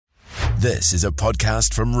This is a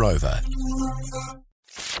podcast from Rover.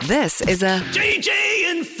 This is a JJ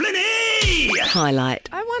and Flinny highlight.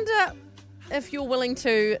 I wonder if you're willing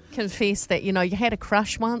to confess that, you had a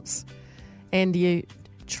crush once and you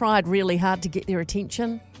tried really hard to get their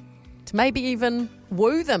attention, to maybe even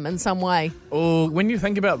woo them in some way. Oh, when you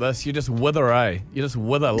think about this, you just wither, You just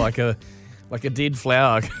wither like a dead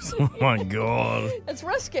flower. Oh my God. It's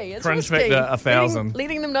risky. It's Cringe risky. factor 1,000.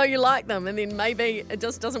 Letting them know you like them, and then maybe it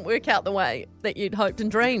just doesn't work out the way that you'd hoped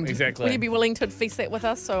and dreamed. Exactly. Will you be willing to confess that with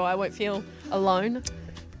us so I won't feel alone?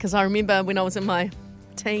 Because I remember when I was in my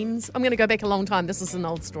teens, I'm going to go back a long time. This is an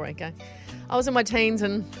old story, okay? I was in my teens,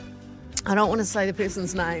 and I don't want to say the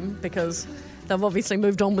person's name because they've obviously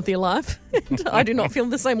moved on with their life. And I do not feel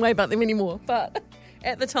the same way about them anymore. But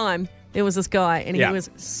at the time, there was this guy, and he was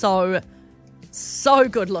so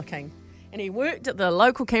good looking, and he worked at the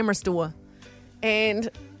local camera store, and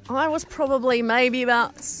I was probably maybe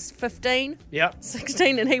about 15,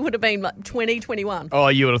 16, and he would have been like 20, 21. Oh,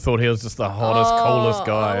 you would have thought he was just the hottest, coolest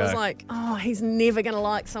guy. I was like, he's never going to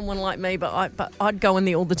like someone like me, but I'd go in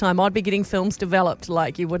there all the time. I'd be getting films developed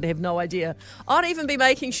like you would have no idea. I'd even be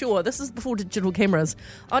making sure, this is before digital cameras,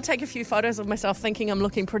 I'd take a few photos of myself thinking I'm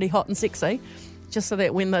looking pretty hot and sexy, just so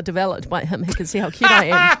that when they're developed by him, he can see how cute I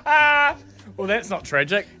am. Well, that's not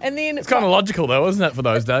tragic. And then It's kind of logical, though, isn't it, for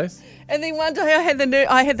those days? And then one day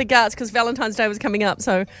I had the guts because Valentine's Day was coming up,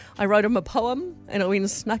 so I wrote him a poem and I went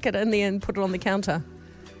and snuck it in there and put it on the counter.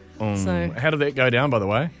 So How did that go down, by the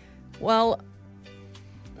way? Well,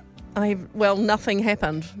 nothing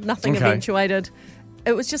happened. Nothing Okay. eventuated.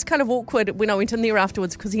 It was just kind of awkward when I went in there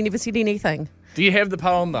afterwards because he never said anything. Do you have the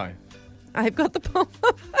poem, though? I've got the poem.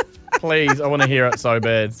 Please, I want to hear it so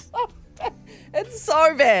bad. It's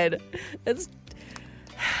so bad.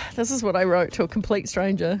 This is what I wrote to a complete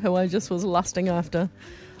stranger who I just was lusting after.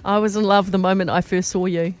 I was in love the moment I first saw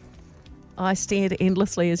you. I stared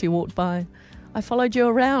endlessly as you walked by. I followed you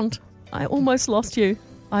around. I almost lost you.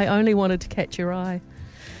 I only wanted to catch your eye.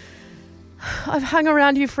 I've hung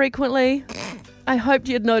around you frequently. I hoped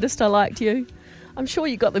you'd noticed I liked you. I'm sure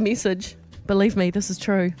you got the message. Believe me, this is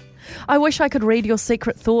true. I wish I could read your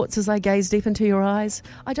secret thoughts as I gaze deep into your eyes.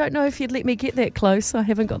 I don't know if you'd let me get that close. I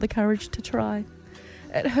haven't got the courage to try.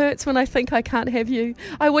 It hurts when I think I can't have you.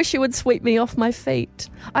 I wish you would sweep me off my feet.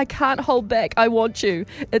 I can't hold back. I want you.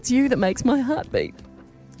 It's you that makes my heart beat.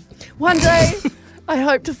 One day, I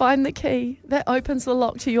hope to find the key that opens the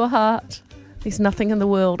lock to your heart. There's nothing in the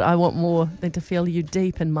world I want more than to feel you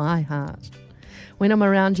deep in my heart. When I'm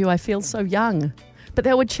around you, I feel so young. But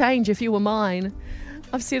that would change if you were mine.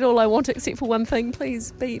 I've said all I want except for one thing.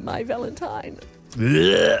 Please be my Valentine.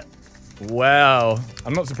 Wow.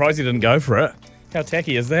 I'm not surprised you didn't go for it. How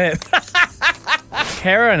tacky is that?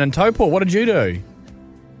 Karen and Taupo, what did you do?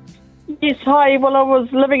 Yes, hi. Well, I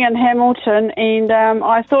was living in Hamilton, and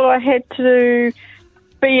I thought I had to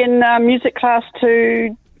be in music class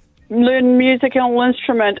to learn musical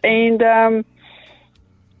instrument. And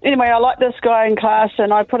anyway, I liked this guy in class,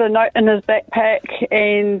 and I put a note in his backpack,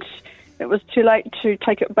 and it was too late to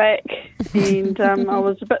take it back. And I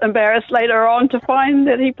was a bit embarrassed later on to find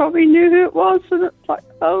that he probably knew who it was, and it's like,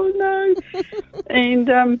 oh no.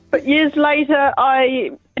 And but years later,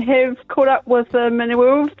 I have caught up with him, and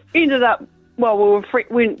we ended up, well, we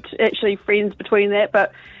weren't actually friends between that,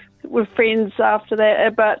 but we're friends after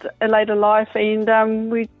that, but a later life, and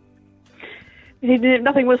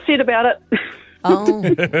nothing was said about it. Oh,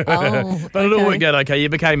 But it all worked out okay. You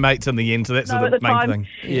became mates in the end, so that's No, the at the main time. thing.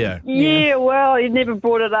 Yeah. Yeah, well, he never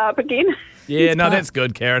brought it up again. Yeah, no, that's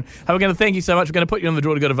good, Karen. Hey, we're going to thank you so much. We're going to put you on the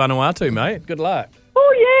draw to go to Vanuatu, mate. Good luck.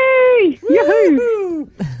 Oh, yay! Yahoo!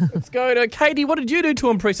 Let's go to Katie. What did you do to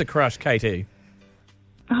impress a crush, Katie?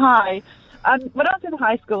 Hi. When I was in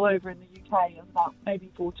high school over in the UK, I was about maybe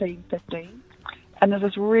 14, 15, and there's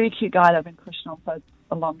this really cute guy that I've been crushing on for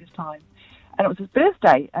the longest time. And it was his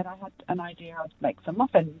birthday, and I had an idea I'd make some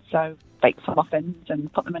muffins. So baked some muffins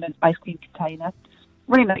and put them in an ice cream container.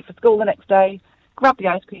 Running late for school the next day, grabbed the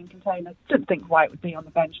ice cream container, didn't think why it would be on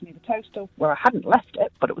the bench near the toaster, where I hadn't left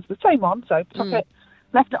it, but it was the same one. So I took it,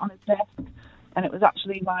 left it on his desk, and it was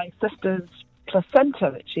actually my sister's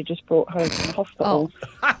placenta that she just brought home from the hospital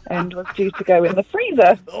and was due to go in the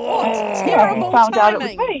freezer. terrible Found out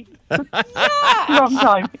it timing. was me. Wrong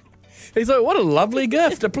time. He's like, what a lovely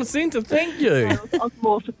gift, a placenta, thank you. I was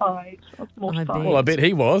mortified. Well, I bet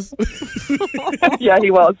he was. Yeah,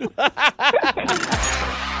 he was.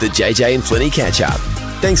 The JJ and Flinny catch up.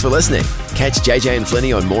 Thanks for listening. Catch JJ and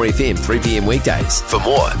Flinny on More FM 3 p.m. weekdays. For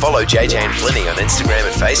more, follow JJ and Flinny on Instagram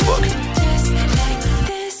and Facebook.